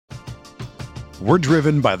We're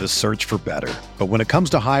driven by the search for better. But when it comes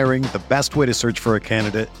to hiring, the best way to search for a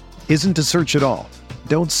candidate isn't to search at all.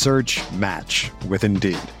 Don't search, match with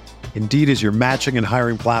Indeed. Indeed is your matching and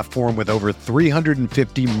hiring platform with over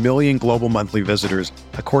 350 million global monthly visitors,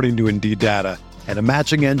 according to Indeed data, and a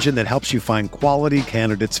matching engine that helps you find quality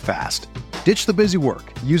candidates fast. Ditch the busy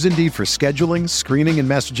work. Use Indeed for scheduling, screening, and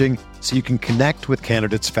messaging so you can connect with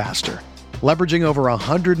candidates faster. Leveraging over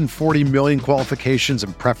 140 million qualifications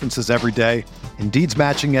and preferences every day, Indeed's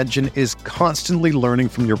matching engine is constantly learning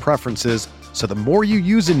from your preferences, so the more you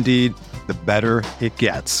use Indeed, the better it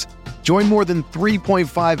gets. Join more than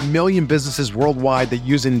 3.5 million businesses worldwide that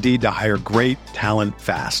use Indeed to hire great talent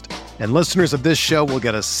fast. And listeners of this show will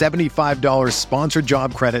get a $75 sponsored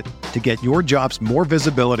job credit to get your jobs more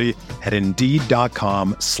visibility at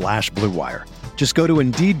Indeed.com/Blue Wire. Just go to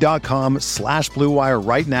Indeed.com/Blue Wire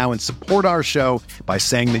right now and support our show by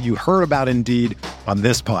saying that you heard about Indeed on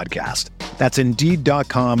this podcast. That's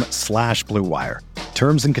Indeed.com/Blue Wire.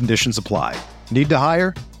 Terms and conditions apply. Need to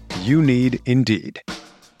hire? You need Indeed. Do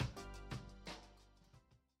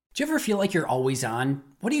you ever feel like you're always on?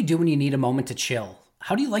 What do you do when you need a moment to chill?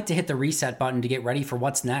 How do you like to hit the reset button to get ready for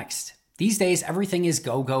what's next? These days, everything is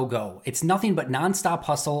go, go, go. It's nothing but nonstop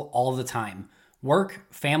hustle all the time. Work,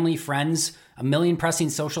 family, friends, a million pressing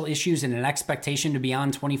social issues, and an expectation to be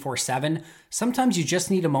on 24/7. Sometimes you just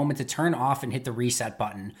need a moment to turn off and hit the reset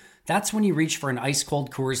button. That's when you reach for an ice-cold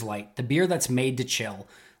Coors Light, the beer that's made to chill.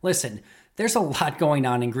 Listen, there's a lot going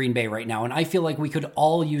on in Green Bay right now, and I feel like we could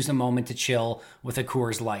all use a moment to chill with a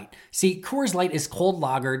Coors Light. See, Coors Light is cold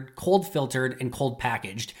lagered, cold filtered, and cold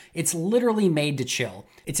packaged. It's literally made to chill.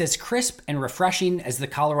 It's as crisp and refreshing as the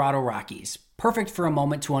Colorado Rockies. Perfect for a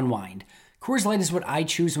moment to unwind. Coors Light is what I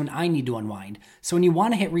choose when I need to unwind. So when you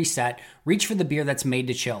want to hit reset, reach for the beer that's made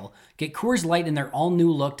to chill. Get Coors Light in their all-new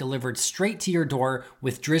look delivered straight to your door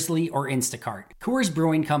with Drizzly or Instacart. Coors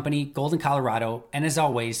Brewing Company, Golden, Colorado, and as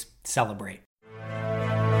always, celebrate.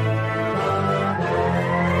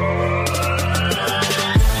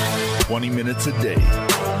 "20 minutes a day,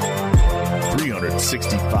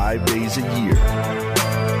 365 days a year.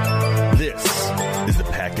 This is the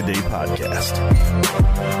Pack-A-Day Podcast.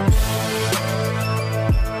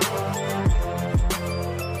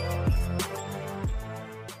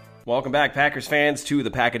 Welcome back, Packers fans, to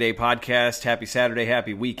the Pack-A-Day Podcast. Happy Saturday,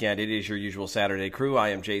 happy weekend. It is your usual Saturday crew. I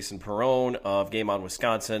am Jason Perrone of Game On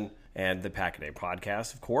Wisconsin and the Pack-A-Day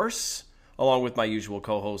Podcast, of course, along with my usual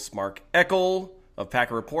co-hosts Mark Eckel of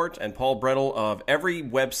Packer Report and Paul Brettel of every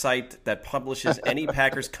website that publishes any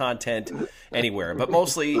Packers content anywhere. But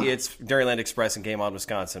mostly it's Dairyland Express and Game On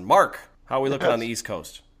Wisconsin. Mark, how are we looking on the East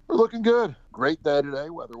Coast? We're looking good. Great day today,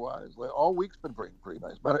 weather-wise. All week's been pretty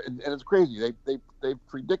nice. But and it's crazy. They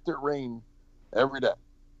predicted rain every day,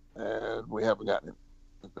 and we haven't gotten it.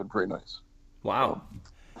 It's been pretty nice. Wow.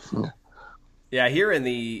 Yeah, here in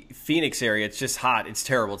the Phoenix area, it's just hot. It's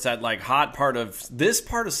terrible. It's that hot part of this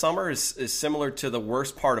part of summer is similar to the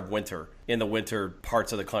worst part of winter in the winter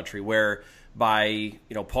parts of the country, where by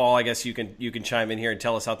Paul, I guess you can chime in here and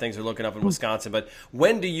tell us how things are looking up in Wisconsin. But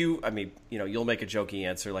when do you? I mean, you'll make a jokey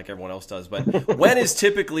answer like everyone else does. But when is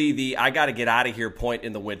typically the I got to get out of here point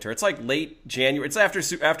in the winter? It's like late January. It's after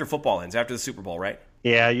football ends, after the Super Bowl, right?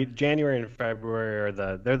 Yeah, January and February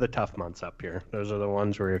they're the tough months up here. Those are the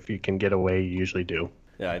ones where if you can get away, you usually do.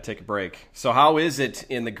 Yeah, I take a break. So how is it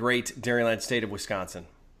in the great Dairyland state of Wisconsin?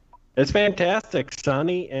 It's fantastic,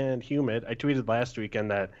 sunny and humid. I tweeted last weekend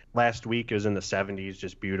that last week it was in the 70s,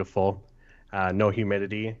 just beautiful, no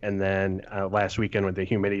humidity. And then last weekend when the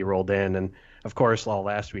humidity rolled in, and of course,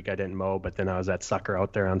 last week I didn't mow, but then I was that sucker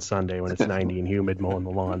out there on Sunday when it's 90 and humid mowing the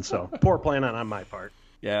lawn. So poor plan on my part.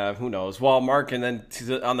 Yeah, who knows? Well, Mark, and then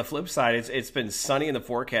on the flip side, it's been sunny in the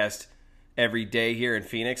forecast every day here in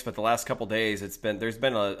Phoenix, but the last couple days there's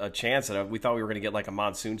been a chance that we thought we were going to get like a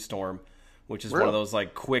monsoon storm, which is one of those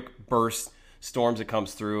like quick burst storms that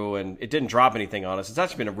comes through, and it didn't drop anything on us. It's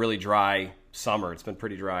actually been a really dry summer. It's been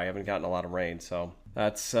pretty dry. I haven't gotten a lot of rain, so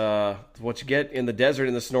that's what you get in the desert,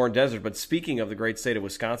 in the Sonoran Desert. But speaking of the great state of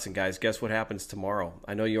Wisconsin, guys, guess what happens tomorrow?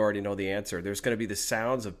 I know you already know the answer. There's going to be the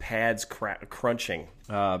sounds of pads crunching,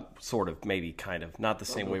 sort of, maybe, kind of. Not the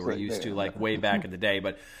same way we're used to, like way back in the day.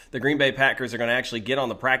 But the Green Bay Packers are going to actually get on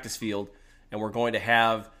the practice field, and we're going to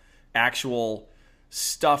have actual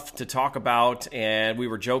stuff to talk about. And we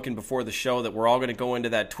were joking before the show that we're all going to go into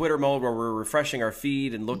that Twitter mode where we're refreshing our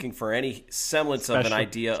feed and looking for any semblance of an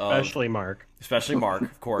idea of... Especially Mark,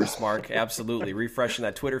 of course. Mark, absolutely. Refreshing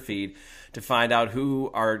that Twitter feed to find out who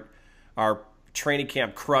our training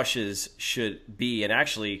camp crushes should be. And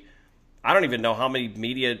actually, I don't even know how many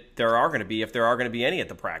media there are going to be, if there are going to be any at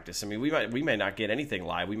the practice. I mean, we may not get anything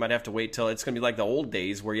live. We might have to wait till it's going to be like the old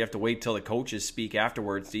days where you have to wait till the coaches speak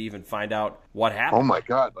afterwards to even find out what happened. Oh my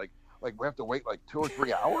God! Like we have to wait like 2 or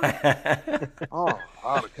 3 hours. Oh,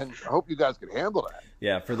 I hope you guys can handle that.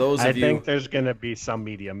 Yeah, for those of you, I think there's going to be some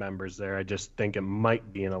media members there. I just think it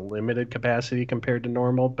might be in a limited capacity compared to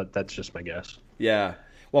normal, but that's just my guess. Yeah.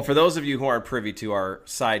 Well, for those of you who aren't privy to our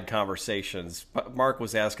side conversations, Mark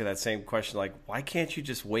was asking that same question, like, why can't you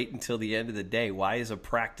just wait until the end of the day? Why is a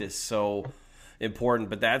practice so important?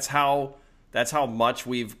 But that's how much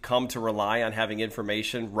we've come to rely on having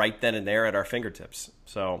information right then and there at our fingertips.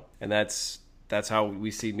 So, and that's how we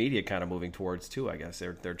see media kind of moving towards too, I guess.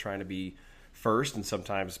 They're trying to be first, and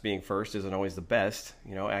sometimes being first isn't always the best.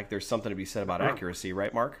 You know, there's something to be said about accuracy,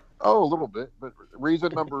 right, Mark? Oh, a little bit, but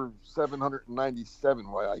reason number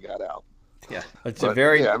 797 why I got out. Yeah,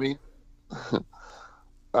 Yeah, I mean, I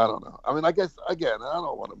don't know. I mean, I guess again, I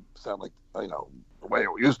don't want to sound like the way it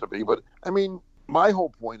used to be, but I mean, my whole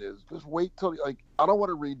point is just wait till I don't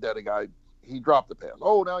want to read that a guy he dropped the pass.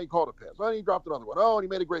 Oh, now he called a pass. Oh, he dropped another one. Oh, and he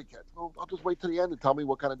made a great catch. Well, I'll just wait till the end and tell me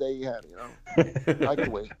what kind of day he had. I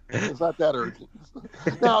can wait. It's not that urgent.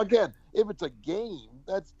 Now, again, if it's a game,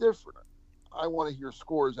 that's different. I want to hear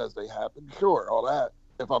scores as they happen. Sure, all that.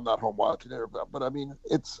 If I'm not home watching it, but I mean,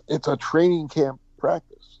 it's a training camp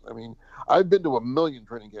practice. I mean, I've been to a million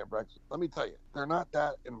training camp practices. Let me tell you, they're not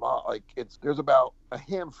that involved. There's about a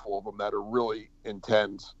handful of them that are really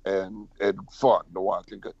intense and fun to watch.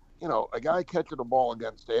 And a guy catching a ball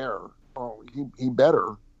against air, he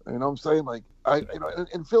better. You know what I'm saying?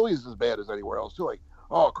 And Philly's as bad as anywhere else too.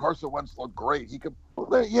 Carson Wentz looked great.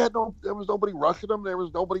 There was nobody rushing him. There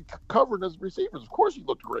was nobody covering his receivers. Of course he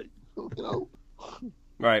looked great.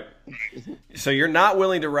 Right. So you're not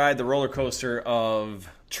willing to ride the roller coaster of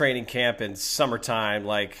training camp in summertime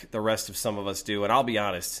like the rest of some of us do. And I'll be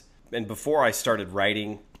honest, and before I started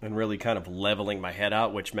writing and really kind of leveling my head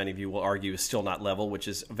out, which many of you will argue is still not level, which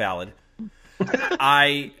is valid,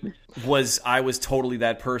 I was totally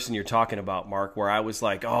that person you're talking about, Mark, where I was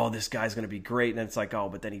like, oh, this guy's going to be great. And then it's like, oh,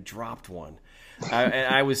 but then he dropped one.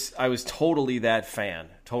 And I was totally that fan.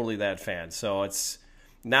 So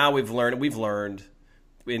now we've learned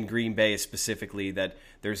in Green Bay specifically that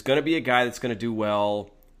there's going to be a guy that's going to do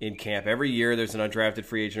well in camp. Every year there's an undrafted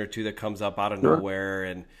free agent or two that comes up out of nowhere,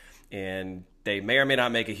 and they may or may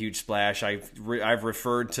not make a huge splash. I've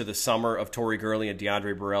referred to the summer of Tory Gurley and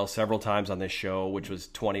DeAndre Burrell several times on this show, which was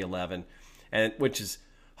 2011, and which is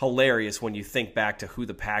hilarious when you think back to who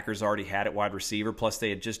the Packers already had at wide receiver. Plus, they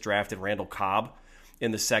had just drafted Randall Cobb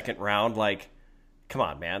in the second round. Come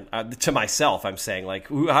on, man. To myself, I'm saying,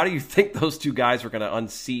 how do you think those two guys were going to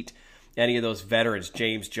unseat any of those veterans?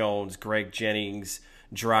 James Jones, Greg Jennings,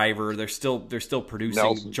 Driver. They're still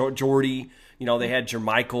producing. Jordy. They had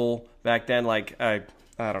Jermichael back then. I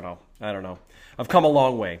don't know. I've come a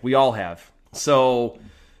long way. We all have. So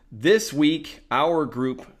this week, our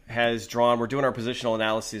group has drawn. We're doing our positional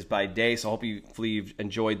analysis by day, so hopefully you've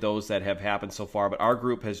enjoyed those that have happened so far. But our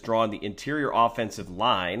group has drawn the interior offensive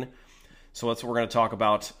line. So that's what we're going to talk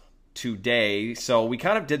about today. So we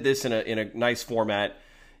kind of did this in a nice format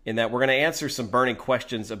in that we're going to answer some burning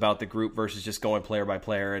questions about the group versus just going player by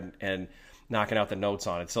player and knocking out the notes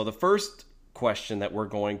on it. So the first question that we're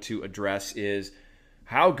going to address is,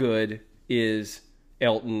 how good is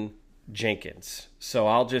Elgton Jenkins? So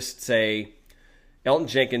I'll just say Elgton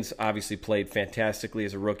Jenkins obviously played fantastically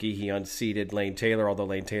as a rookie. He unseated Lane Taylor, although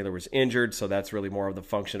Lane Taylor was injured, so that's really more of the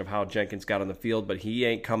function of how Jenkins got on the field, but he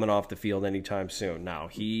ain't coming off the field anytime soon. Now,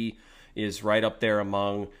 he is right up there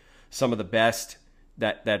among some of the best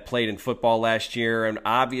that played in football last year, and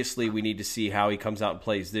obviously we need to see how he comes out and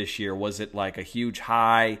plays this year. Was it like a huge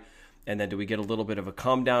high, and then do we get a little bit of a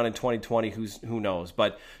come down in 2020? Who knows?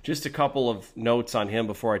 But just a couple of notes on him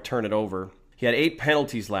before I turn it over. He had 8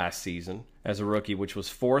 penalties last season as a rookie, which was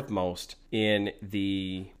 4th most in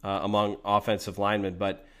the among offensive linemen.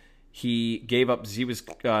 But he was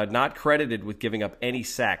not credited with giving up any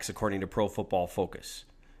sacks, according to Pro Football Focus.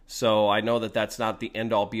 So I know that that's not the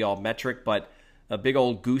end-all, be-all metric, but a big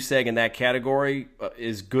old goose egg in that category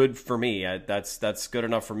is good for me. That's good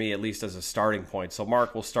enough for me, at least as a starting point. So,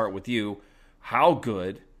 Mark, we'll start with you. How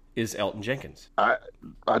good is Elgton Jenkins? I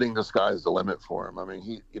think the sky's the limit for him. I mean,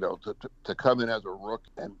 he to come in as a rook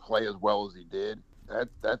and play as well as he did,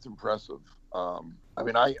 that's impressive. I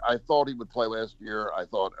mean, I thought he would play last year.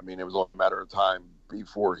 It was only a matter of time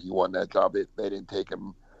before he won that job. They didn't take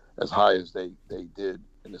him as high as they did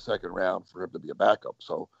in the second round for him to be a backup.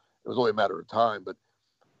 So it was only a matter of time. But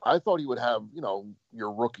I thought he would have,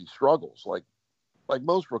 your rookie struggles like like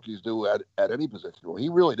most rookies do at any position. Well, he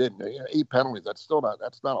really didn't. 8 penalties. That's not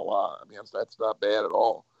a lot. I mean, that's not bad at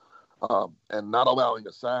all. And not allowing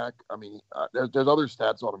a sack. I mean, there's other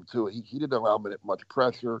stats on him too. He didn't allow much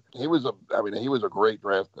pressure. He was a great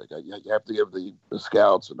draft pick. You have to give the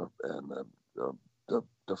scouts and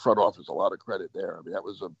the front office a lot of credit there. I mean, that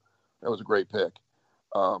was a great pick.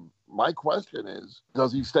 My question is,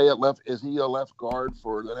 does he stay at left? Is he a left guard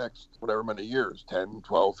for the next whatever many years, 10,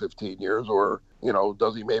 12, 15 years? Or,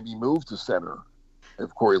 does he maybe move to center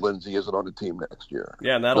if Corey Lindsey isn't on the team next year?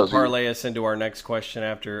 Yeah, and that'll parlay us into our next question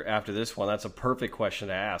after this one. That's a perfect question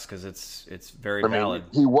to ask because it's very valid.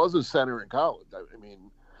 He was a center in college. I mean,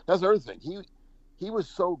 that's the other thing. He was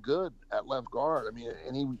so good at left guard. I mean,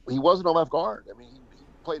 and he wasn't a left guard. I mean, he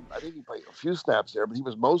played a few snaps there, but he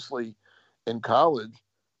was mostly in college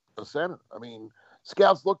a center. I mean,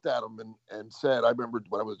 scouts looked at him and said, I remember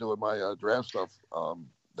when I was doing my draft stuff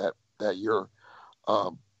that year,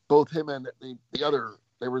 both him and the other,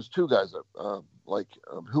 there was 2 guys that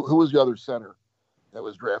who was the other center that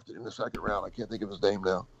was drafted in the second round? I can't think of his name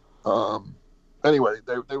now. Anyway,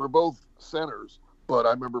 they were both centers, but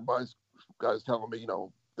I remember my guys telling me,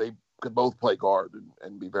 they could both play guard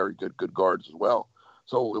and be very good guards as well.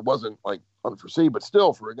 So it wasn't like unforeseen, but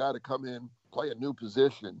still for a guy to come in, play a new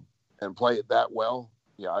position and play it that well,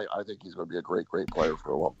 yeah, I think he's going to be a great player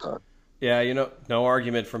for a long time. Yeah, no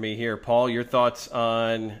argument for me here. Paul, your thoughts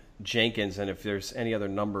on Jenkins and if there's any other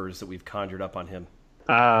numbers that we've conjured up on him?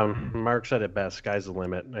 Mark said it best, sky's the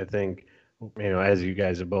limit. I think, as you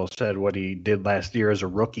guys have both said, what he did last year as a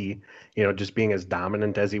rookie, just being as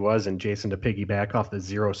dominant as he was, and Jason, to piggyback off the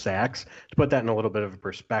 0 sacks, to put that in a little bit of a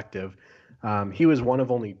perspective, he was one of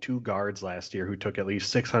only 2 guards last year who took at least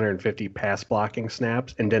 650 pass blocking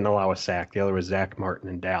snaps and didn't allow a sack. The other was Zach Martin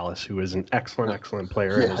in Dallas, who is an excellent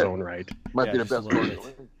player in his own right. Might be the best player.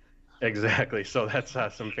 Exactly. So that's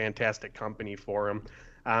some fantastic company for him.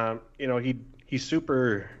 He's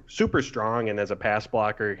super strong, and as a pass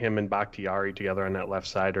blocker, him and Bakhtiari together on that left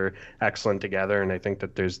side are excellent together. And I think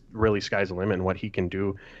that there's really sky's the limit in what he can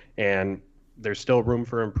do. And there's still room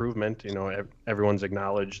for improvement. Everyone's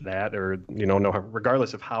acknowledged that, or,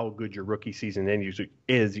 regardless of how good your rookie season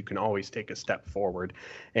is, you can always take a step forward.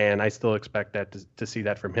 And I still expect that to see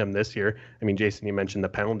that from him this year. I mean, Jason, you mentioned the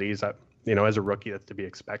penalties. As a rookie, that's to be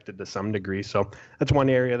expected to some degree. So that's one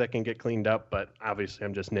area that can get cleaned up, but obviously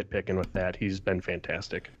I'm just nitpicking with that. He's been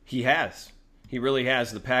fantastic. He has. He really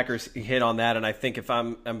has. The Packers hit on that, and I think if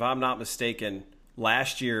I'm not mistaken,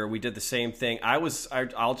 last year we did the same thing. I just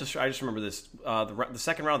remember this. The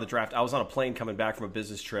second round of the draft, I was on a plane coming back from a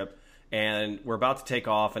business trip, and we're about to take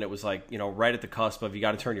off, and it was like, right at the cusp of you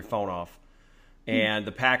got to turn your phone off. And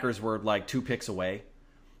the Packers were like 2 picks away.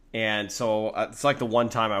 And so it's like the one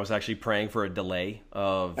time I was actually praying for a delay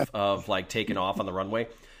of like taking off on the runway.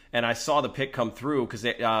 And I saw the pick come through because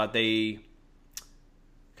did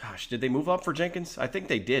they move up for Jenkins? I think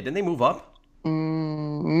they did. Didn't they move up?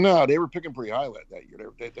 No, they were picking pretty high that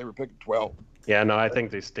year. They were picking 12. Yeah, no, I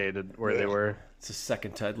think they stayed where they were. It's the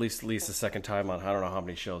second time, at least the second time on I don't know how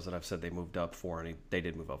many shows that I've said they moved up for, and they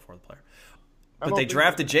did move up for the player. But they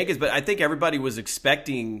drafted Jenkins, but I think everybody was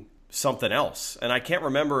expecting something else, and I can't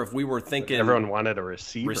remember if we were thinking everyone wanted a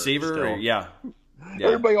receiver. Yeah.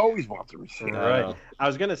 Everybody always wants a receiver, right? I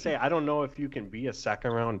was gonna say, I don't know if you can be a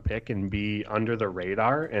second round pick and be under the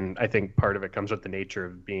radar, and I think part of it comes with the nature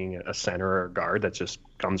of being a center or a guard. That just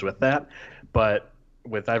comes with that. But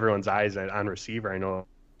with everyone's eyes on receiver, I know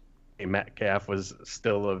Metcalf was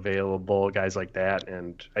still available, guys like that,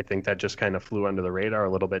 and I think that just kind of flew under the radar a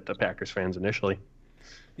little bit to Packers fans initially.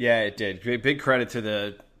 Yeah, it did. Big credit to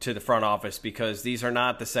the front office, because these are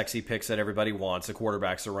not the sexy picks that everybody wants. The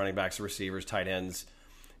quarterbacks, the running backs, the receivers, tight ends.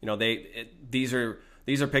 These are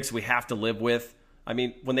picks we have to live with. I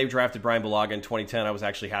mean, when they drafted Brian Bulaga in 2010, I was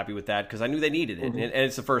actually happy with that because I knew they needed it. Mm-hmm. And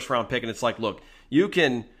it's a first round pick, and it's like, look, you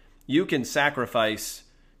can sacrifice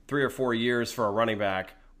 3 or 4 years for a running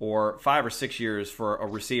back or 5 or 6 years for a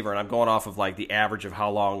receiver. And I'm going off of like the average of how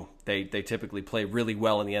long they typically play really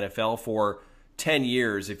well in the NFL for 10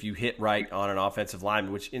 years if you hit right on an offensive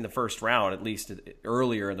lineman, which in the first round, at least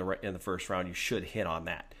earlier in the first round, you should hit on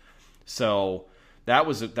that. So that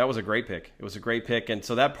was a great pick. It was a great pick, and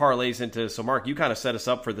so that parlays into. So Mark, you kind of set us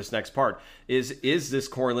up for this next part. Is this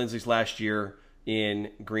Corey Lindsey's last year in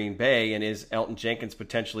Green Bay, and is Elgton Jenkins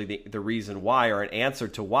potentially the reason why, or an answer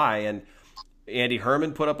to why? And Andy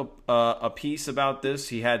Herman put up a piece about this.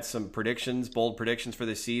 He had some predictions, bold predictions for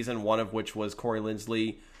this season. One of which was Corey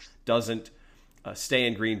Linsley doesn't stay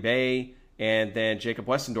in Green Bay. And then Jacob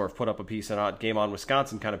Westendorf put up a piece on Game On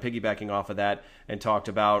Wisconsin, kind of piggybacking off of that, and talked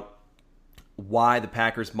about why the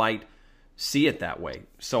Packers might see it that way.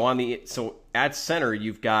 So at center,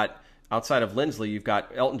 you've got, outside of Lindsley, you've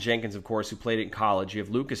got Elton Jenkins, of course, who played it in college. You have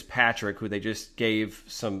Lucas Patrick, who they just gave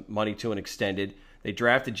some money to and extended. They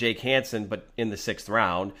drafted Jake Hansen, but in the 6th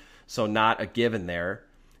round, so not a given there.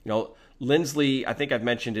 Lindsley, I think I've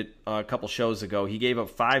mentioned it a couple shows ago. He gave up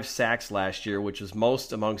 5 sacks last year, which was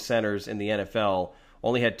most among centers in the NFL.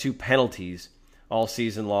 Only had 2 penalties all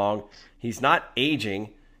season long. He's not aging.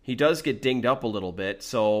 He does get dinged up a little bit.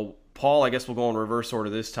 So, Paul, I guess we'll go in reverse order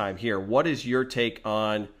this time here. What is your take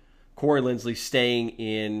on Corey Lindsley staying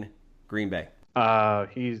in Green Bay? I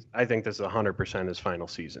think this is 100% his final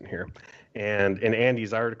season here. And in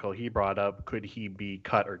Andy's article, he brought up, could he be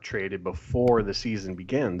cut or traded before the season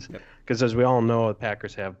begins? Because as we all know, the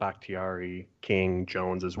Packers have Bakhtiari, King,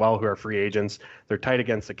 Jones as well, who are free agents. They're tight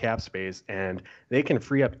against the cap space, and they can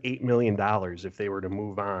free up $8 million if they were to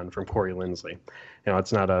move on from Corey Lindsley.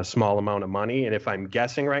 It's not a small amount of money. And if I'm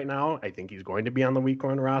guessing right now, I think he's going to be on the week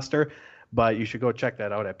 1 roster. But you should go check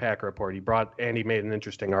that out at Packer Report. Andy made an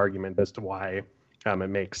interesting argument as to why it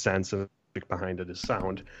makes sense and behind it is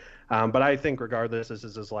sound. But I think regardless, this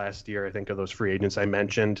is his last year. I think of those free agents I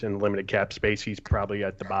mentioned in limited cap space, he's probably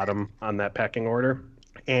at the bottom on that pecking order.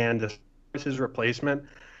 And as far as his replacement,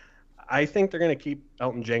 I think they're going to keep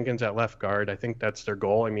Elton Jenkins at left guard. I think that's their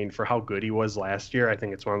goal. I mean, for how good he was last year, I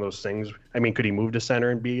think it's one of those things. I mean, could he move to center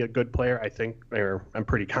and be a good player? I'm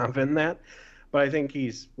pretty confident in that. But I think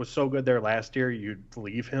was so good there last year, you'd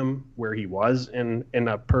leave him where he was in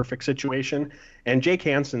a perfect situation. And Jake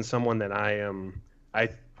Hansen's someone that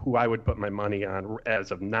who I would put my money on as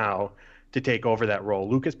of now to take over that role.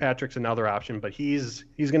 Lucas Patrick's another option, but he's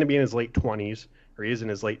going to be in his late 20s, or he is in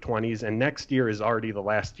his late 20s, and next year is already the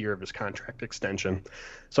last year of his contract extension.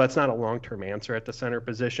 So that's not a long-term answer at the center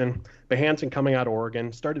position. But Hansen, coming out of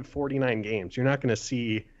Oregon, started 49 games. You're not going to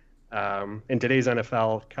see in today's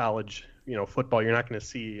NFL college football, you're not going to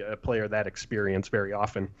see a player that experienced very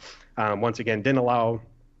often. Once again, didn't allow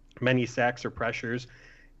many sacks or pressures.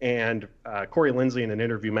 And Corey Lindsley in an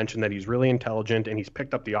interview mentioned that he's really intelligent and he's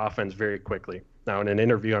picked up the offense very quickly. Now, in an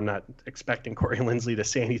interview, I'm not expecting Corey Lindsley to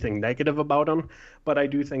say anything negative about him, but I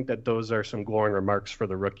do think that those are some glowing remarks for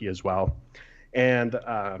the rookie as well. And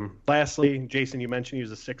lastly, Jason, you mentioned he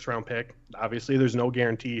was a 6th-round pick. Obviously, there's no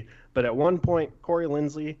guarantee, but at one point, Corey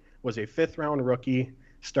Lindsley was a 5th-round rookie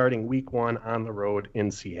starting week 1 on the road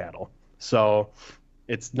in Seattle. So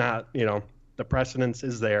it's not, the precedence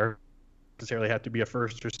is there. Necessarily have to be a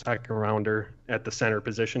 1st or 2nd rounder at the center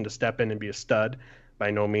position to step in and be a stud. By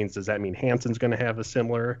no means does that mean Hansen's going to have a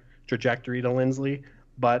similar trajectory to Lindsley,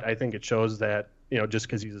 but I think it shows that, just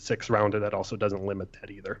because he's a 6th rounder, that also doesn't limit that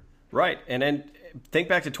either. Right. And then think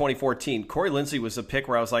back to 2014. Corey Lindsley was a pick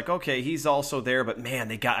where I was like, okay, he's also there, but man,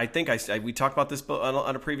 we talked about this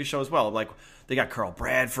on a previous show as well. Like, they got Carl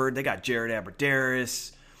Bradford, they got Jared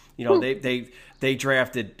Abbrederis, they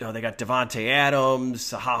drafted, they got Devontae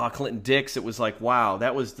Adams, Clinton Dix. It was like, wow,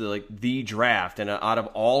 that was the draft. And out of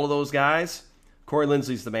all of those guys, Corey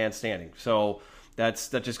Lindsley's the man standing. So that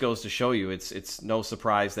just goes to show you, it's no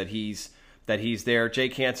surprise that he's there.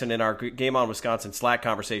 Jake Hansen, in our Game On Wisconsin Slack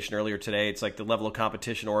conversation earlier today, it's like the level of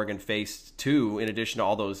competition Oregon faced too, in addition to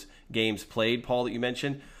all those games played, Paul, that you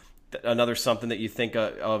mentioned. Another something that you think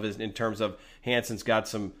of is in terms of Hansen's got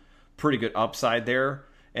some pretty good upside there.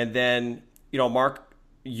 And then, Mark,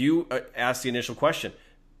 you asked the initial question.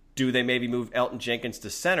 Do they maybe move Elton Jenkins to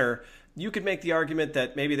center? You could make the argument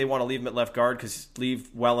that maybe they want to leave him at left guard because leave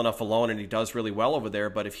well enough alone, and he does really well over there.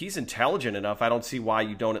 But if he's intelligent enough, I don't see why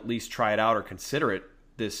you don't at least try it out or consider it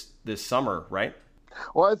this summer, right?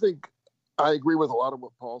 Well, I think I agree with a lot of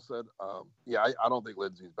what Paul said. I don't think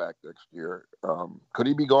Lindsey's back next year. Could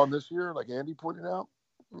he be gone this year, like Andy pointed out?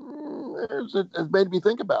 It made me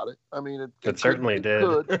think about it. I mean, it certainly did.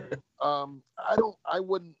 I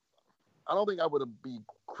don't think I would be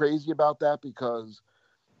crazy about that because,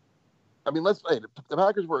 I mean, let's say the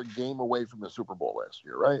Packers were a game away from the Super Bowl last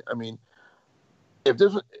year, right? I mean, if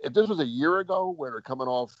this was a year ago where they're coming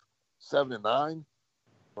off 7-9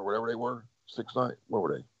 or whatever they were, 6-9, what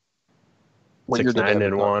were they?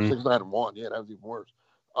 6-9-1. 6-9-1. Yeah, that was even worse.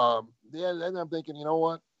 Then I'm thinking, you know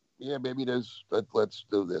what? Yeah, maybe let's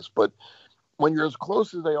do this. But when you're as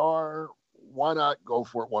close as they are, why not go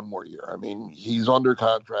for it one more year? I mean, he's under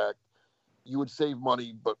contract. You would save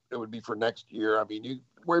money, but it would be for next year. I mean, you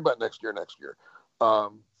worry about next year.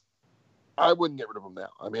 I wouldn't get rid of him now.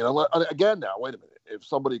 I mean, now, wait a minute. If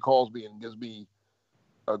somebody calls me and gives me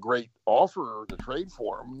a great offer to trade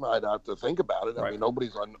for him, I'd have to think about it. Right. I mean,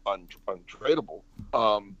 nobody's untradeable.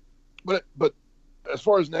 But as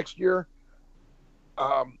far as next year,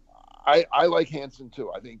 I like Hansen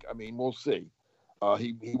too. I mean, we'll see.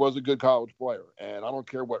 He was a good college player, and I don't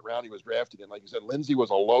care what round he was drafted in. Like you said, Lindsey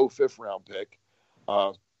was a low 5th round pick.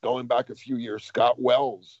 Going back a few years, Scott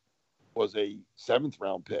Wells was a 7th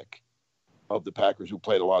round pick of the Packers, who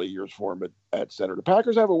played a lot of years for him at center. The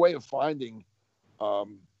Packers have a way of finding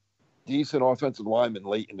decent offensive linemen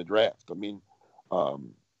late in the draft. I mean,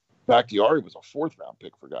 Bakhtiari was a 4th round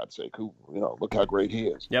pick, for God's sake. Who, look how great he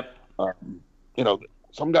is. Yep.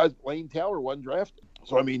 Some guys, Lane Taylor wasn't drafted.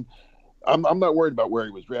 So, I mean, I'm not worried about where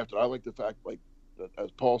he was drafted. I like the fact, like,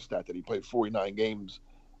 as Paul stat, that he played 49 games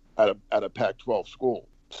at a Pac-12 school.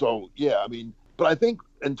 So, yeah, I mean, but I think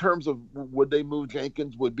in terms of would they move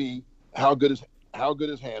Jenkins would be how good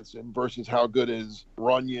is Hansen versus how good is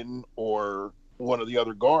Runyon or one of the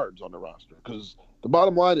other guards on the roster. Because the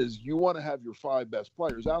bottom line is you want to have your 5 best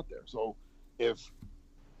players out there. So if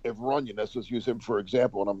Runyon, let's just use him for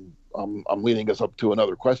example, and I'm leading us up to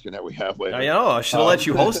another question that we have later. I know. I should have let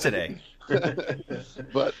you host today.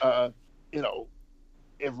 But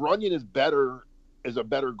if Runyon is a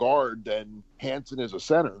better guard than Hansen is a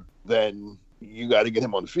center, then you got to get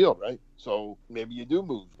him on the field, right? So maybe you do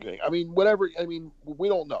move. I mean, whatever. I mean, we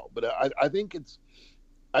don't know, but I think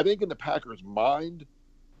in the Packers' mind,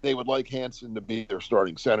 they would like Hansen to be their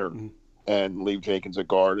starting center and leave Jenkins at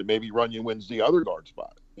guard, and maybe Runyon wins the other guard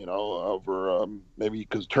spot. Over maybe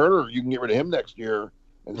because Turner, you can get rid of him next year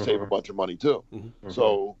and save a bunch of money too.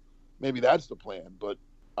 So maybe that's the plan, but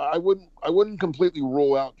I wouldn't completely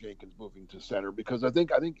rule out Jenkins moving to center, because I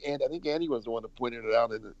think Andy was the one that pointed it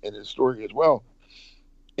out in his story as well.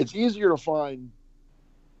 It's easier to find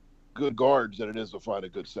good guards than it is to find a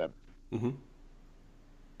good center.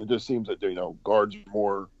 It just seems that guards are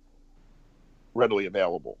more readily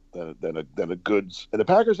available than a goods. And the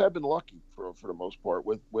Packers have been lucky for the most part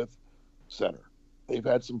with center. They've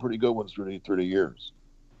had some pretty good ones through the years.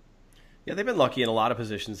 Yeah, they've been lucky in a lot of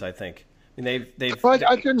positions, I think. I mean,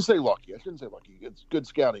 I shouldn't say lucky. It's good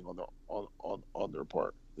scouting on their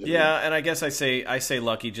part. Yeah, and I guess I say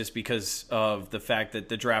lucky just because of the fact that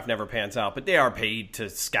the draft never pans out, but they are paid to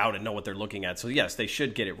scout and know what they're looking at. So yes, they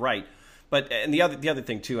should get it right. But and the other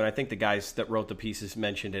thing too, and I think the guys that wrote the pieces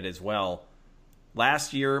mentioned it as well.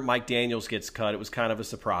 Last year, Mike Daniels gets cut. It was kind of a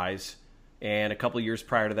surprise. And a couple of years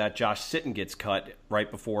prior to that, Josh Sitton gets cut right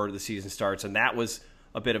before the season starts, and that was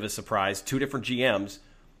a bit of a surprise. 2 different GMs,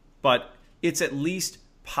 but it's at least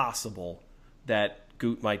possible that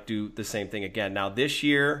Goot might do the same thing again. Now, this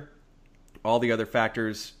year, all the other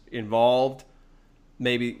factors involved,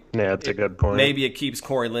 maybe... Yeah, that's a good point. Maybe it keeps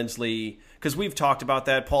Corey Linsley, because we've talked about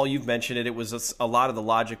that. Paul, you've mentioned it. It was a lot of the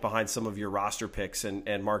logic behind some of your roster picks,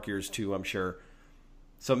 and Mark yours too, I'm sure.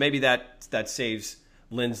 So maybe that saves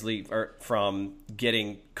Linsley from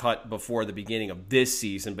getting cut before the beginning of this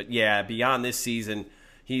season. But yeah, beyond this season,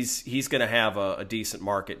 he's going to have a decent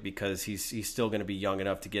market because he's still going to be young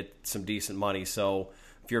enough to get some decent money. So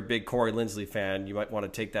if you're a big Corey Linsley fan, you might want to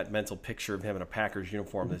take that mental picture of him in a Packers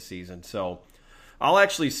uniform this season. So I'll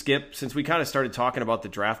actually skip, since we kind of started talking about the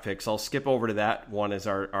draft picks, I'll skip over to that one as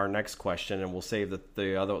our next question, and we'll save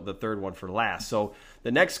the third one for last. So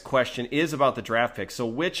the next question is about the draft picks. So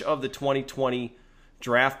which of the 2020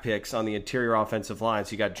 draft picks on the interior offensive line?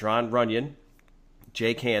 So you got Jon Runyan,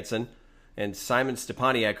 Jake Hansen, and Simon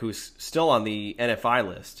Stepaniak, who's still on the NFI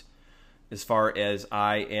list, as far as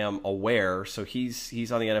I am aware. So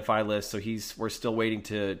he's on the NFI list. So we're still waiting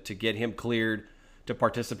to get him cleared to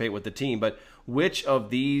participate with the team. But which of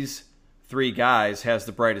these 3 guys has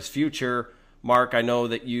the brightest future? Mark, I know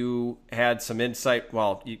that you had some insight.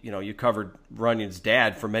 Well, you covered Runyan's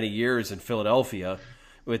dad for many years in Philadelphia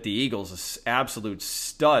with the Eagles, an absolute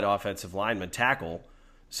stud offensive lineman, tackle.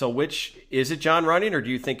 So which is it, Jon Runyan, or do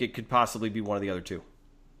you think it could possibly be one of the other 2?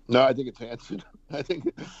 No, I think it's Hansen. I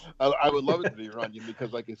think I would love it to be Runyan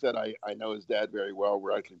because, like I said, I know his dad very well.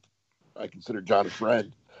 I consider John a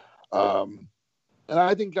friend, and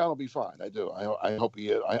I think John will be fine. I do. I hope he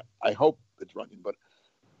is. I hope it's Runyan, but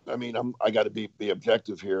I mean, I got to be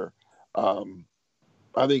objective here.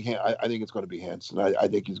 I think it's going to be Hansen. I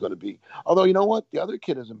think he's going to be. Although you know what, the other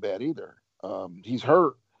kid isn't bad either. He's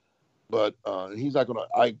hurt, but he's not going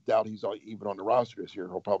to. I doubt he's even on the roster this year.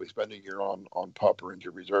 He'll probably spend a year on PUP or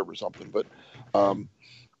injured reserve or something. But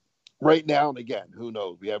right now, and again, who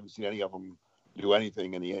knows? We haven't seen any of them do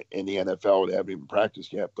anything in the NFL. They haven't even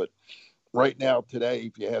practiced yet. But right now, today,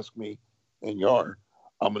 if you ask me, and you are,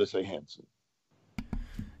 I'm going to say Hansen.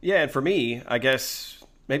 Yeah, and for me, I guess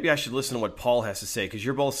maybe I should listen to what Paul has to say because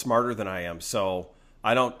you're both smarter than I am. So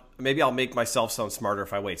maybe I'll make myself sound smarter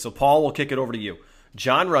if I wait. So Paul, we'll kick it over to you.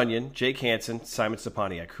 Jon Runyan, Jake Hansen, Simon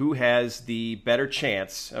Stepaniak. Who has the better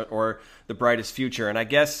chance or the brightest future? And I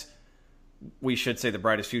guess we should say the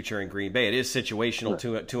brightest future in Green Bay. It is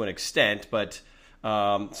situational to an extent, but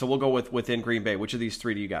so we'll go within Green Bay. Which of these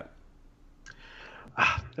three do you got?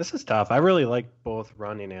 This is tough. I really like both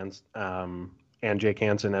Runyan and Jake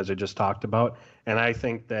Hansen, as I just talked about. And I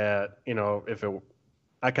think that,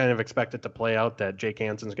 I kind of expect it to play out that Jake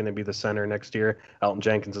Hansen's going to be the center next year. Elton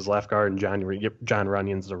Jenkins is left guard and John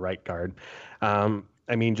Runyon's the right guard.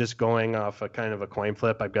 Just going off a kind of a coin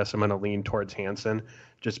flip, I guess I'm going to lean towards Hansen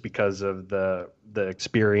just because of the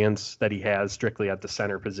experience that he has strictly at the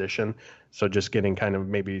center position. So just getting kind of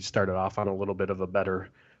maybe started off on a little bit of a better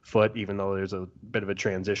foot, even though there's a bit of a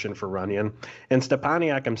transition for Runyan. And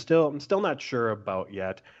Stepaniak, I'm still not sure about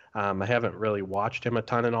yet. I haven't really watched him a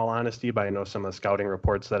ton, in all honesty, but I know some of the scouting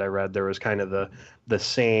reports that I read, there was kind of the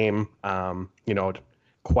same,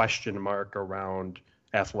 question mark around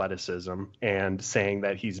athleticism and saying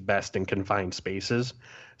that he's best in confined spaces.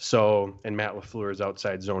 So in Matt LaFleur's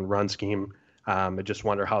outside zone run scheme, I just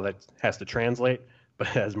wonder how that has to translate.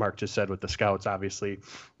 But as Mark just said with the scouts, obviously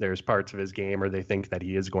there's parts of his game, or they think that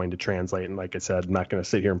he is going to translate. And like I said, I'm not going to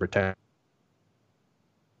sit here and pretend.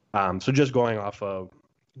 So just going off of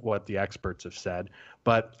what the experts have said.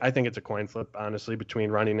 But I think it's a coin flip, honestly, between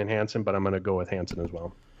Runyan and Hansen, but I'm going to go with Hansen as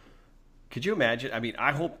well. Could you imagine? I mean,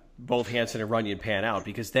 I hope both Hansen and Runyan pan out,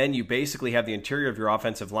 because then you basically have the interior of your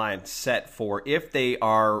offensive line set for, if they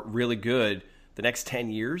are really good, the next 10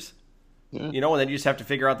 years. Yeah. And then you just have to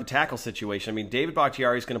figure out the tackle situation. I mean, David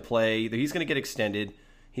Bakhtiari is going to play. He's going to get extended.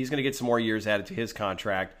 He's going to get some more years added to his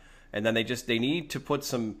contract. And then they need to put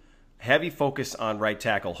some heavy focus on right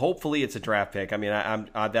tackle. Hopefully it's a draft pick. I mean,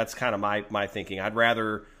 that's kind of my thinking. I'd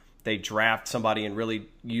rather they draft somebody and really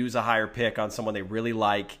use a higher pick on someone they really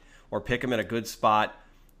like, or pick him in a good spot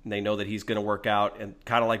and they know that he's going to work out, and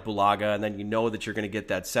kind of like Bulaga, and then you know that you're going to get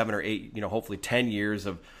that 7 or 8, hopefully 10 years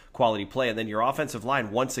of quality play. And then your offensive line,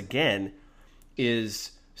 once again,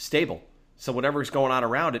 is stable. So whatever's going on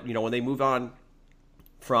around it, when they move on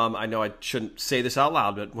from, I know I shouldn't say this out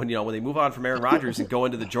loud, but when they move on from Aaron Rodgers and go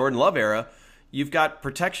into the Jordan Love era, you've got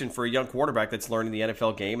protection for a young quarterback that's learning the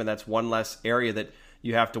NFL game, and that's one less area that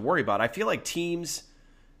you have to worry about. I feel like teams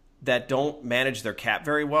that don't manage their cap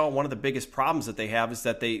very well, one of the biggest problems that they have is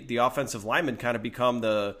that the offensive linemen kind of become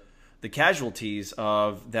the casualties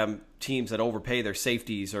of them teams that overpay their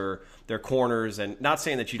safeties or their corners. And not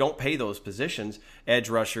saying that you don't pay those positions, edge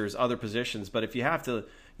rushers, other positions, but if you have to,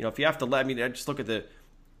 I just look at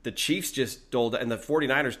the Chiefs just doled, and the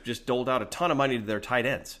 49ers just doled out a ton of money to their tight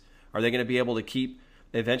ends. Are they going to be able to keep,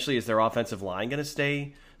 eventually, is their offensive line going to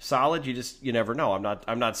stay solid? You never know.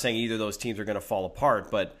 I'm not saying either of those teams are going to fall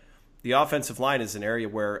apart, but the offensive line is an area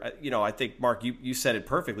where, I think, Mark, you said it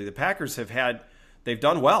perfectly. The Packers they've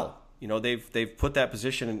done well. They've put that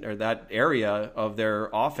position or that area of their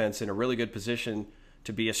offense in a really good position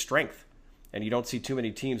to be a strength. And you don't see too many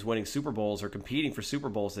teams winning Super Bowls or competing for Super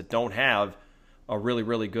Bowls that don't have a really,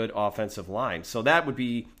 really good offensive line. So that would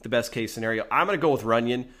be the best case scenario. I'm going to go with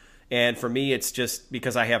Runyan. And for me, it's just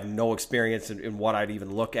because I have no experience in what I'd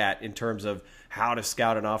even look at in terms of how to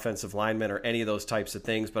scout an offensive lineman or any of those types of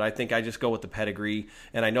things. But I think I just go with the pedigree.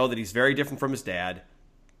 And I know that he's very different from his dad.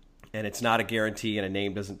 And it's not a guarantee, and a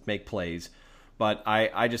name doesn't make plays. But I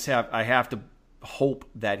have to hope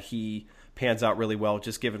that he pans out really well,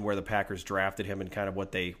 just given where the Packers drafted him and kind of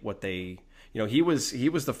what they he was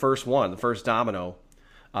the first domino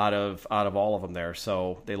out of all of them there.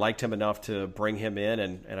 So they liked him enough to bring him in,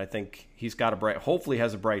 and I think he's got hopefully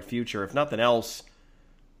has a bright future. If nothing else,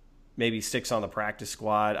 maybe sticks on the practice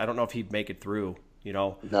squad. I don't know if he'd make it through,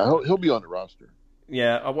 No, he'll be on the roster.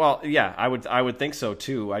 Yeah, well, yeah, I would think so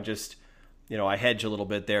too. I just, I hedge a little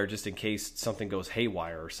bit there just in case something goes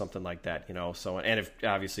haywire or something like that, So, and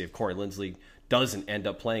if Corey Linsley doesn't end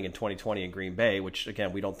up playing in 2020 in Green Bay, which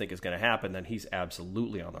again we don't think is going to happen, then he's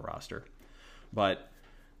absolutely on the roster. But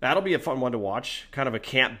that'll be a fun one to watch. Kind of a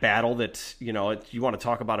camp battle that, you want to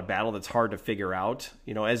talk about a battle that's hard to figure out.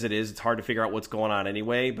 As it is, it's hard to figure out what's going on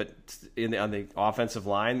anyway. But on the offensive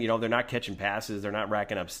line, they're not catching passes. They're not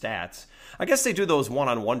racking up stats. I guess they do those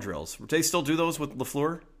one-on-one drills. Do they still do those with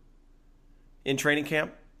LaFleur in training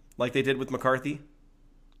camp like they did with McCarthy?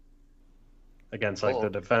 Against the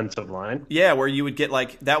defensive line? Yeah, where you would get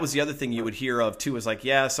that was the other thing you would hear of too, is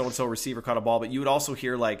so-and-so receiver caught a ball. But you would also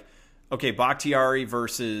hear okay, Bakhtiari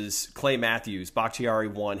versus Clay Matthews. Bakhtiari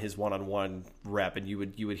won his one-on-one rep, and you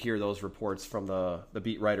would hear those reports from the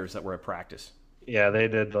beat writers that were at practice. Yeah, they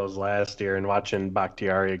did those last year, and watching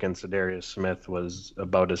Bakhtiari against Darius Smith was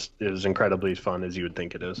incredibly fun as you would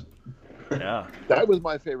think it is. Yeah, that was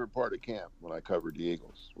my favorite part of camp when I covered the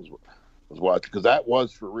Eagles was watching, because that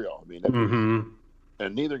was for real. I mean,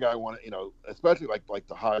 and neither guy wanted, especially like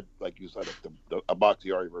the high, like you said, like a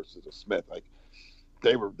Bakhtiari versus a Smith, like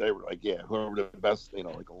they were like, yeah, whoever the best,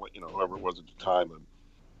 whoever it was at the time, and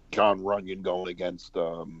John Runyon going against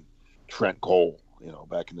Trent Cole,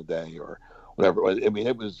 back in the day or whatever. I mean,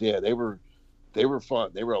 it was, yeah, they were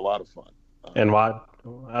fun. They were a lot of fun. And I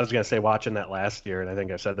was going to say, watching that last year, and I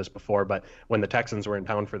think I've said this before, but when the Texans were in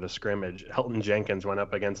town for the scrimmage, Elton Jenkins went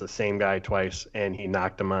up against the same guy twice, and he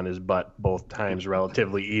knocked him on his butt both times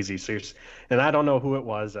relatively easy. So, and I don't know who it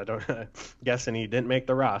was. Guessing he didn't make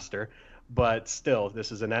the roster. But still,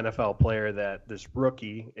 this is an NFL player that this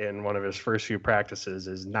rookie in one of his first few practices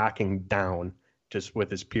is knocking down just with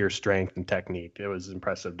his pure strength and technique. It was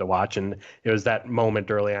impressive to watch. And it was that moment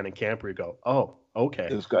early on in camp where you go, oh, okay,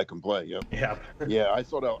 this guy can play. Yeah. Yeah. Yeah. I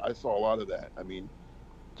saw a lot of that. I mean,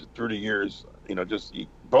 through the years, just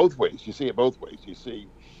both ways. You see it both ways. You see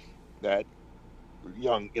that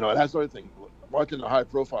young, and that's the other thing. Watching the high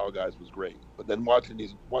profile guys was great, but then watching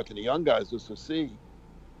the young guys just to see,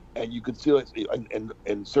 and you could see it,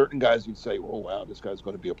 and certain guys you'd say, oh wow, this guy's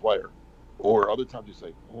going to be a player, or other times you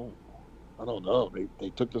say, oh, I don't know. They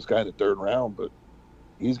took this guy in the third round, but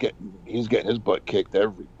he's getting his butt kicked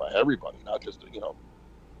by everybody, not just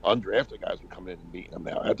undrafted guys are coming in and beating him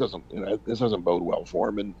now. That doesn't this doesn't bode well for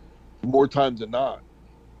him, and more times than not.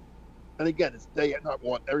 And again,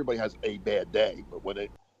 everybody has a bad day, but when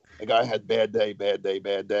a guy had bad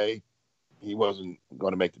day, he wasn't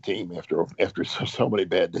going to make the team after so many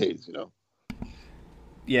bad days,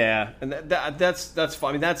 Yeah, and that's fun.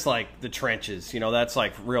 I mean, that's like the trenches, that's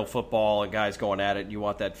like real football and guys going at it. You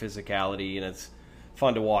want that physicality, and it's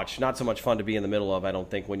fun to watch. Not so much fun to be in the middle of, I don't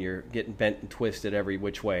think, when you're getting bent and twisted every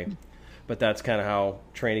which way. But that's kind of how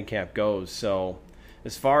training camp goes. So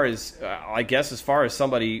as far as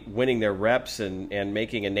somebody winning their reps and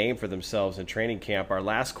making a name for themselves in training camp, our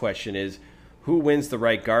last question is, who wins the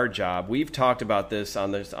right guard job? We've talked about this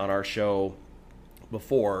on our show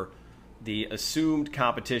before. The assumed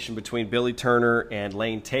competition between Billy Turner and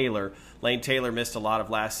Lane Taylor. Lane Taylor missed a lot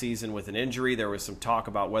of last season with an injury. There was some talk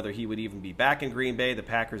about whether he would even be back in Green Bay. The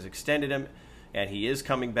Packers extended him, and he is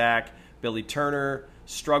coming back. Billy Turner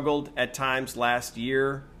struggled at times last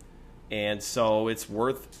year, and so it's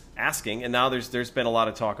worth asking. And now there's been a lot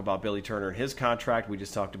of talk about Billy Turner and his contract. We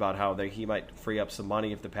just talked about how he might free up some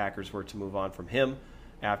money if the Packers were to move on from him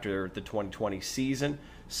after the 2020 season.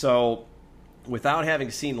 So without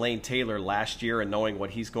having seen Lane Taylor last year and knowing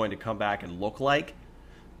what he's going to come back and look like,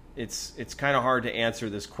 it's kind of hard to answer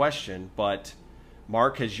this question. But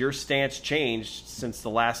Mark, has your stance changed since the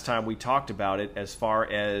last time we talked about it as far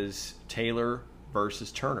as Taylor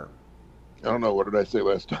versus Turner? I don't know. What did I say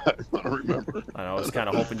last time? I don't remember. I was kind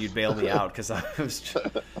of hoping you'd bail me out because I was.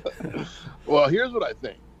 Well, here's what I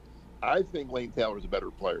think. I think Lane Taylor is a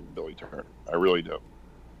better player than Billy Turner. I really do.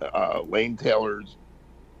 Lane Taylor's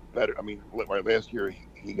better. I mean, last year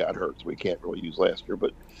he got hurt, so we can't really use last year.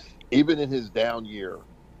 But even in his down year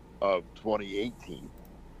of 2018,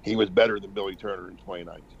 he was better than Billy Turner in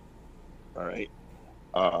 2019. All right.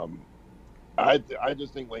 I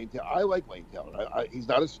just think Lane Taylor. I like Lane Taylor. He's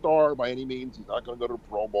not a star by any means. He's not going to go to the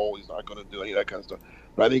Pro Bowl. He's not going to do any of that kind of stuff.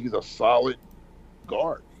 But I think he's a solid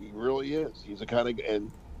guard. He really is. He's a kind of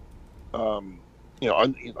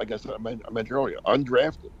like I said, I mentioned earlier,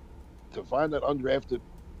 undrafted. To find that undrafted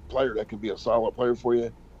player that can be a solid player for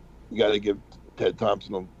you, you got to give Ted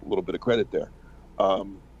Thompson a little bit of credit there.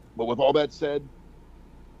 But with all that said,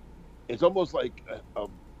 it's almost like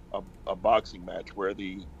a boxing match where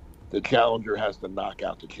the challenger has to knock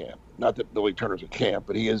out the champ. Not that Billy Turner's a champ,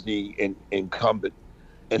 but he is the incumbent,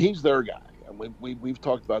 and he's their guy. And we've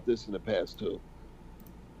talked about this in the past too.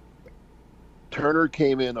 Turner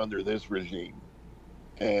came in under this regime,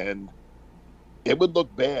 and it would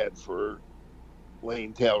look bad for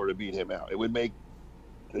Lane Taylor to beat him out. It would make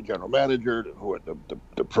the general manager,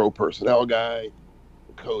 the pro personnel guy,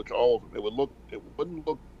 the coach, all of them. It wouldn't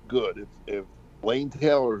look good if Lane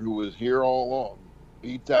Taylor, who was here all along,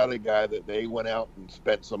 beats out a guy that they went out and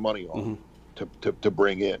spent some money on to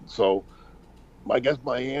bring in. So I guess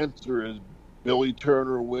my answer is Billy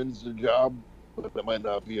Turner wins the job, but it might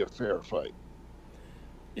not be a fair fight.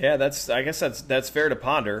 Yeah, I guess that's fair to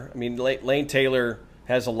ponder. I mean, Lane Taylor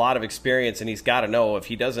has a lot of experience, and he's got to know if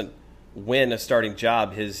he doesn't win a starting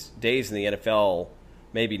job, his days in the NFL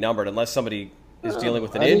may be numbered, unless somebody is dealing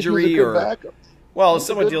with an injury or backup. Well, if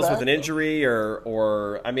someone deals with an injury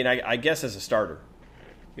or I mean, I guess as a starter.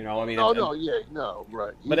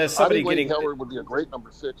 Right. But as somebody Lane Taylor would be a great number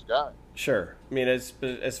 6 guy. Sure. I mean,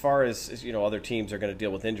 as far as other teams are going to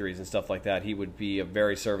deal with injuries and stuff like that, he would be a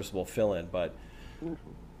very serviceable fill-in. But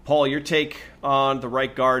Paul, your take on the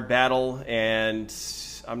right guard battle, and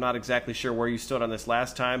I'm not exactly sure where you stood on this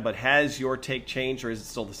last time, but has your take changed, or is it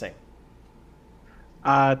still the same?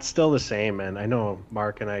 It's still the same, and I know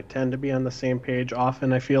Mark and I tend to be on the same page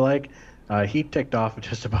often, I feel like. He ticked off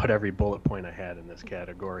just about every bullet point I had in this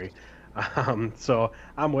category. So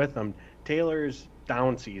I'm with him. Taylor's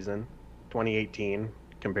down season, 2018,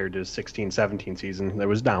 compared to his 16-17 season that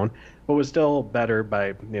was down, but was still better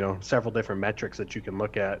by several different metrics that you can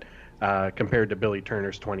look at compared to Billy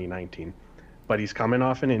Turner's 2019. But he's coming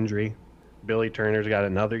off an injury. Billy Turner's got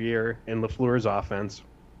another year in LaFleur's offense.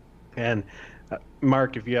 And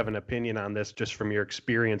Mark, if you have an opinion on this, just from your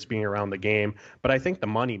experience being around the game, but I think the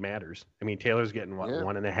money matters. I mean, Taylor's getting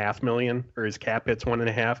 $1.5 million, or his cap hit's $1.5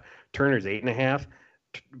 million. Turner's $8.5 million.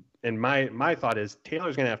 And my thought is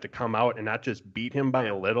Taylor's going to have to come out and not just beat him by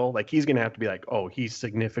a little. Like, he's going to have to be like, oh, he's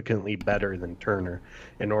significantly better than Turner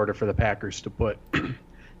in order for the Packers to put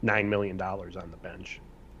 $9 million on the bench.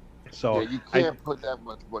 So you can't put that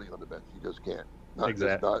much money on the bench. You just can't.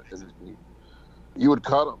 Exactly. You would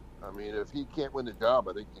cut him. I mean, if he can't win the job,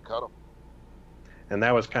 I think you cut him. And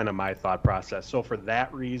that was kind of my thought process. So for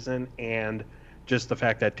that reason, and just the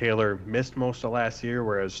fact that Taylor missed most of last year,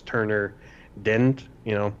 whereas Turner didn't,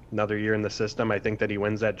 another year in the system, I think that he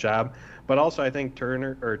wins that job. But also I think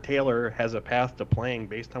Taylor has a path to playing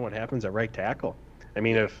based on what happens at right tackle. I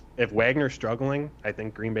mean, if Wagner's struggling, I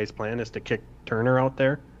think Green Bay's plan is to kick Turner out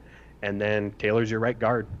there, and then Taylor's your right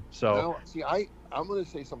guard. So see, I'm going to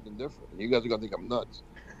say something different. You guys are going to think I'm nuts.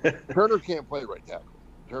 Turner can't play right tackle.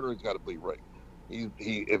 Turner's got to play right. If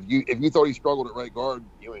you thought he struggled at right guard,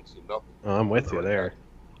 you ain't seen nothing. I'm with you there.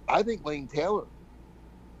 I think Lane Taylor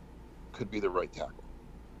could be the right tackle.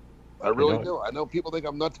 I really do. I know people think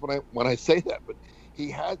I'm nuts when I say that, but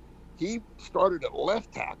he started at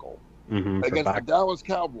left tackle against the Dallas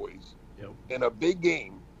Cowboys in a big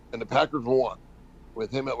game, and the Packers won with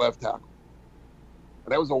him at left tackle.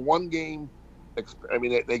 And that was a one-game. I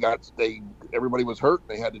mean, everybody was hurt, and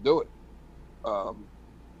they had to do it.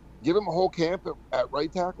 Give him a whole camp at right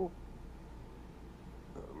tackle.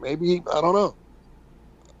 Maybe, I don't know.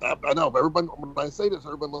 I know, but everybody, when I say this,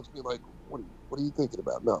 everybody looks at me like, "What are you thinking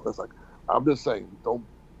about?" No, that's like, I'm just saying, don't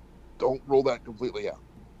rule that completely out.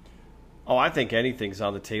 Oh, I think anything's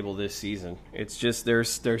on the table this season. It's just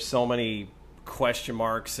there's so many question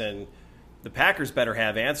marks, and the Packers better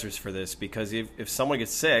have answers for this, because if someone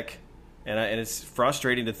gets sick. And it's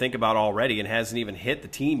frustrating to think about already, and hasn't even hit the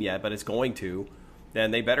team yet, but it's going to,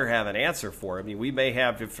 then they better have an answer for it. I mean, we may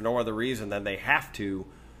have, if for no other reason, then they have to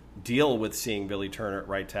deal with seeing Billy Turner at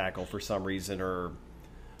right tackle for some reason, or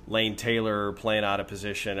Lane Taylor playing out of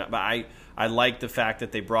position. But I like the fact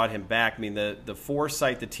that they brought him back. I mean, the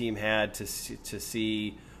foresight the team had to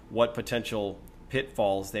see what potential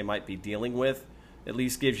pitfalls they might be dealing with at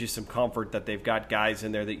least gives you some comfort that they've got guys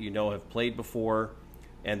in there that have played before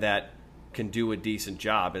and that can do a decent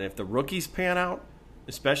job. And if the rookies pan out,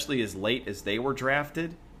 especially as late as they were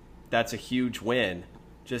drafted, that's a huge win,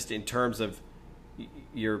 just in terms of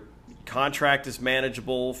your contract is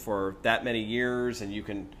manageable for that many years, and you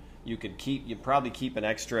can probably keep an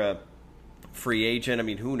extra free agent. I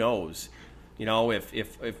mean, who knows?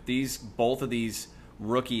 If both of these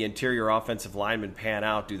rookie interior offensive linemen pan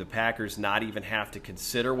out, do the Packers not even have to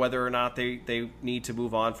consider whether or not they need to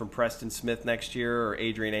move on from Preston Smith next year, or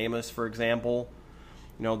Adrian Amos, for example?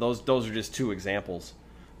 Those are just two examples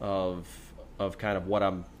of kind of what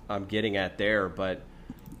I'm getting at there. But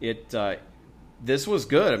this was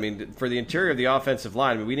good. I mean, for the interior of the offensive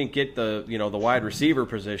line, I mean, we didn't get the wide receiver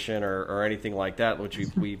position or anything like that, which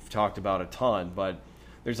we've talked about a ton, but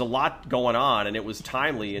there's a lot going on, and it was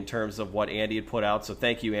timely in terms of what Andy had put out. So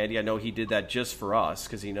thank you, Andy. I know he did that just for us,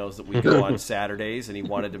 because he knows that we go on Saturdays, and he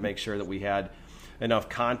wanted to make sure that we had enough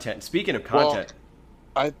content. Speaking of content,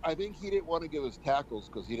 I think he didn't want to give us tackles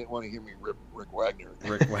because he didn't want to hear me rip Rick Wagner.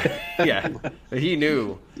 Yeah, he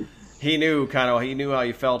knew how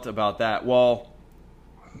you felt about that. Well,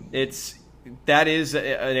 that is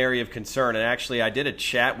an area of concern, and actually, I did a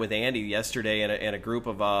chat with Andy yesterday and a group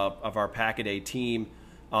of our Pack-A-Day team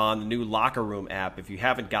on the new Locker Room app. If you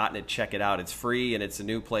haven't gotten it, check it out. It's free, and it's a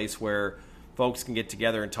new place where folks can get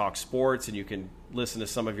together and talk sports, and you can listen to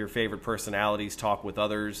some of your favorite personalities talk with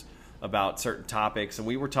others about certain topics. And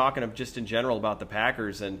we were talking just in general about the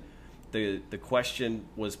Packers, and the question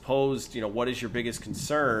was posed, what is your biggest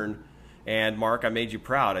concern? And Mark, I made you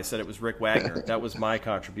proud. I said it was Rick Wagner. That was my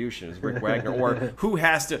contribution. It was Rick Wagner. Or who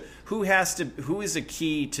is a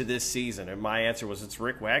key to this season? And my answer was it's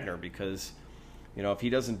Rick Wagner, because if he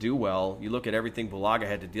doesn't do well, you look at everything Bulaga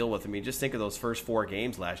had to deal with. I mean, just think of those first 4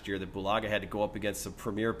 games last year that Bulaga had to go up against the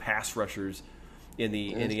premier pass rushers in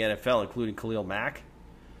the NFL, including Khalil Mack.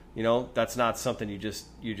 You know, that's not something you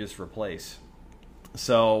just replace.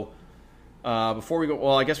 So before we go,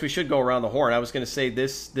 well, I guess we should go around the horn. I was going to say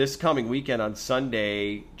this coming weekend on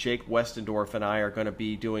Sunday, Jake Westendorf and I are going to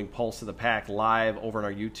be doing Pulse of the Pack live over on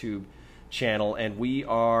our YouTube channel, and we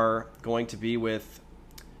are going to be with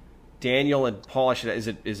Daniel and Paul. Is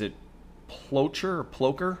it Plocher or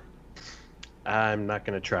Ploker? I'm not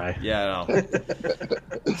going to try. Yeah,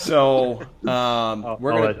 no. So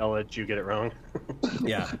I'll let you get it wrong.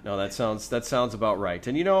 Yeah, no, that sounds about right.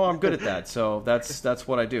 And I'm good at that, so that's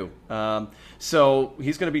what I do. So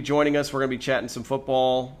he's going to be joining us. We're going to be chatting some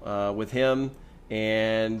football with him.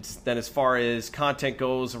 And then as far as content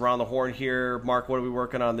goes around the horn here, Mark, what are we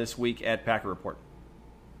working on this week at Packer Report?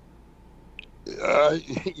 I'm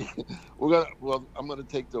going to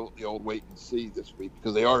take the old wait and see this week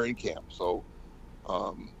because they are in camp. So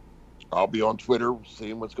I'll be on Twitter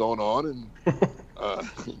seeing what's going on. And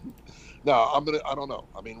no, I don't know.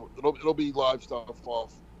 I mean, it'll be live stuff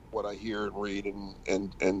off what I hear and read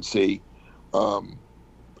and see. I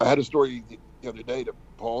had a story the other day that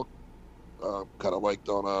Paul kind of liked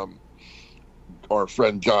on our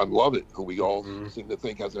friend John Lovett, who we all seem to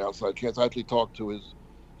think has an outside chance. I actually talked to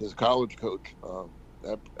his college coach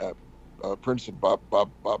at Princeton, Bob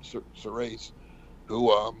Surace,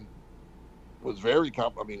 who was very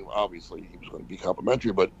I mean, obviously he was going to be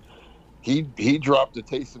complimentary, but he dropped the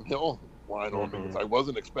Taysom Hill line on me, which I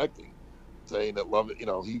wasn't expecting, saying that Lovett,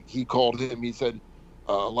 he called him. He said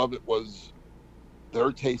Lovett was their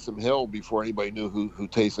Taysom Hill before anybody knew who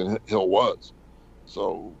Taysom Hill was.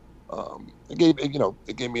 So it gave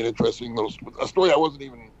me an interesting a story I wasn't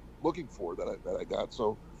even looking for that I got.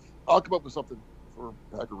 So I'll come up with something for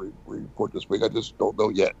Packer Report this week. I just don't know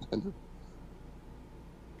yet.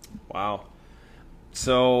 Wow.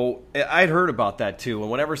 So I'd heard about that too, and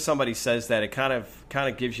whenever somebody says that, it kind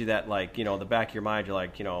of gives you that, like, in the back of your mind, you're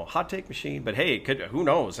like, hot take machine. But hey, who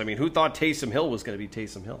knows? I mean, who thought Taysom Hill was going to be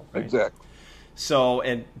Taysom Hill? Right? Exactly. So,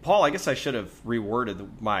 and Paul, I guess I should have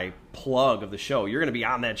reworded my plug of the show. You're going to be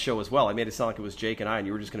on that show as well. I made it sound like it was Jake and I, and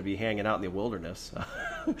you were just going to be hanging out in the wilderness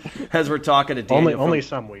as we're talking to Daniel. Only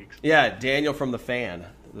some weeks. Yeah, Daniel from the fan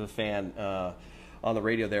on the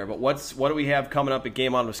radio there. But what do we have coming up at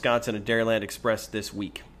Game On Wisconsin and Dairyland Express this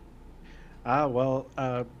week?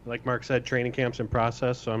 Like Mark said, training camp's in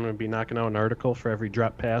process, so I'm going to be knocking out an article for every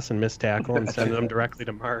drop pass and missed tackle and sending them directly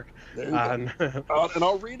to Mark. And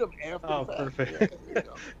I'll read them after. Oh, perfect. Yeah,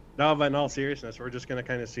 no, but in all seriousness, we're just going to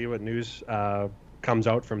kind of see what news comes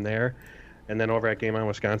out from there. And then over at Game On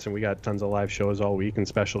Wisconsin, we got tons of live shows all week and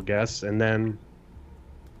special guests. And then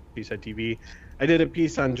Piece at TV, I did a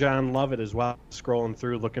piece on John Lovett as well, scrolling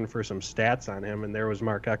through looking for some stats on him, and there was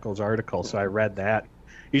Mark Eckel's article, so I read that.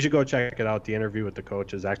 You should go check it out. The interview with the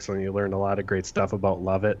coach is excellent. You learned a lot of great stuff about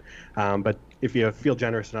Lovett. But if you feel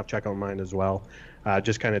generous enough, check out mine as well.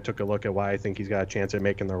 Just kind of took a look at why I think he's got a chance at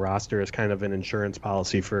making the roster as kind of an insurance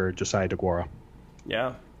policy for Josiah DeGuara.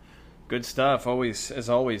 Yeah, good stuff. As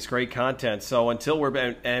always, great content. So until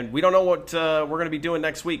and we don't know what we're going to be doing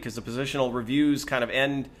next week because the positional reviews kind of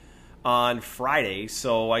end on Friday.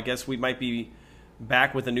 So I guess we might be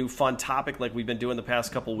back with a new fun topic like we've been doing the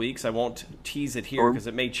past couple weeks. I won't tease it here because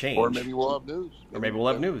it may change. Or maybe we'll have news. Maybe we'll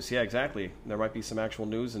have news. Yeah, exactly. There might be some actual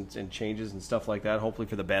news and changes and stuff like that, hopefully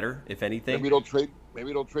for the better, if anything. Maybe they'll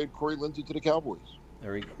trade Corey Lindsey to the Cowboys.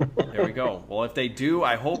 There we go. Well, if they do,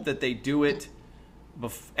 I hope that they do it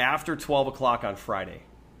after 12 o'clock on Friday.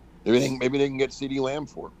 Maybe they can get CeeDee Lamb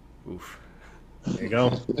for him. Oof. There you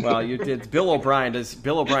go. Well, you did. Bill O'Brien is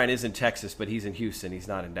in Texas, but he's in Houston. He's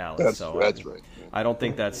not in Dallas. That's right. I don't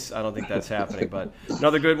think that's happening. But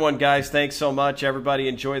another good one, guys. Thanks so much, everybody.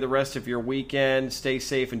 Enjoy the rest of your weekend. Stay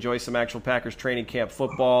safe. Enjoy some actual Packers training camp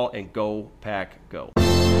football, and go Pack go.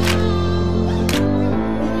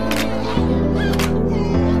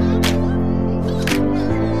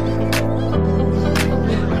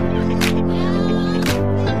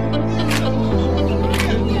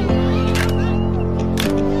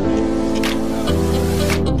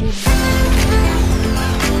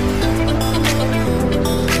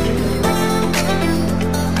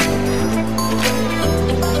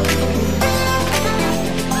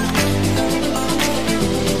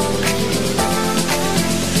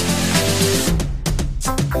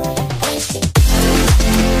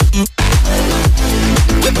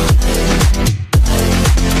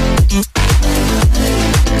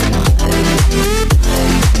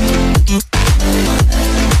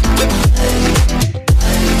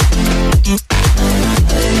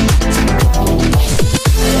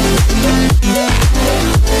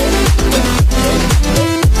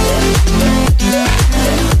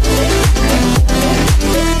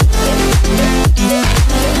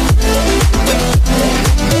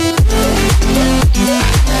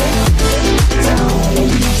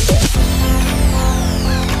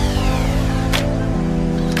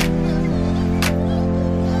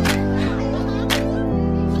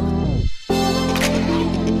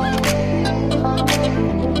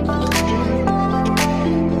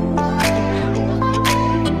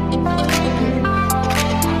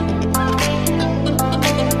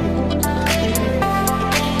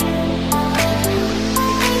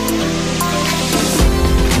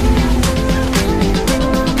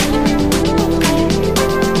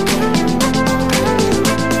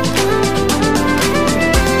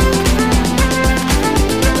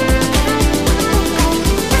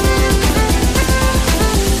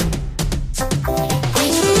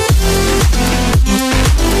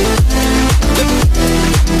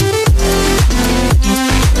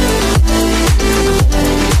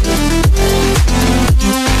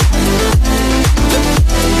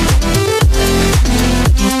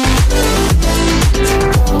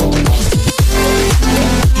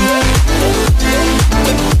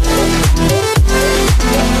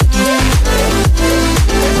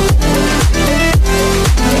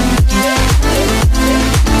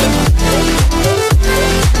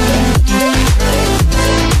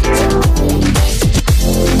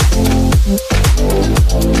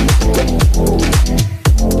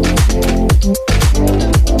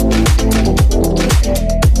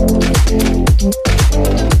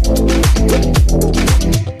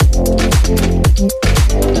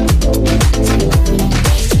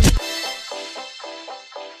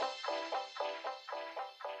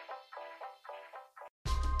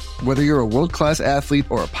 Whether you're a world-class athlete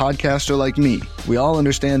or a podcaster like me, we all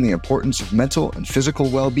understand the importance of mental and physical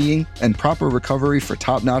well-being and proper recovery for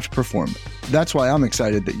top-notch performance. That's why I'm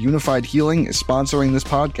excited that Unified Healing is sponsoring this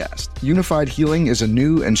podcast. Unified Healing is a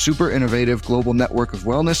new and super innovative global network of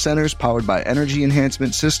wellness centers powered by Energy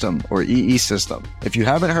Enhancement System, or EE System. If you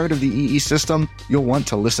haven't heard of the EE System, you'll want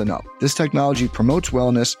to listen up. This technology promotes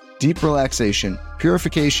wellness, deep relaxation,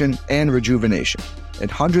 purification, and rejuvenation. At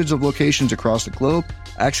hundreds of locations across the globe,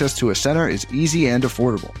 access to a center is easy and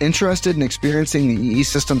affordable. Interested in experiencing the EE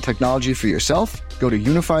System technology for yourself? Go to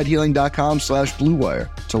unifiedhealing.com/bluewire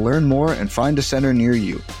to learn more and find a center near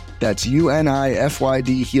you. That's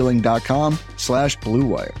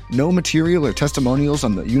unifydhealing.com/bluewire. No material or testimonials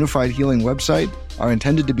on the Unified Healing website are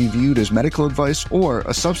intended to be viewed as medical advice or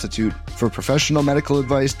a substitute for professional medical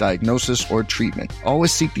advice, diagnosis, or treatment.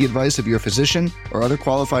 Always seek the advice of your physician or other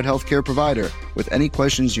qualified healthcare provider with any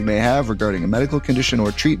questions you may have regarding a medical condition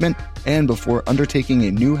or treatment and before undertaking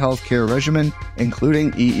a new healthcare regimen,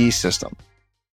 including EE System.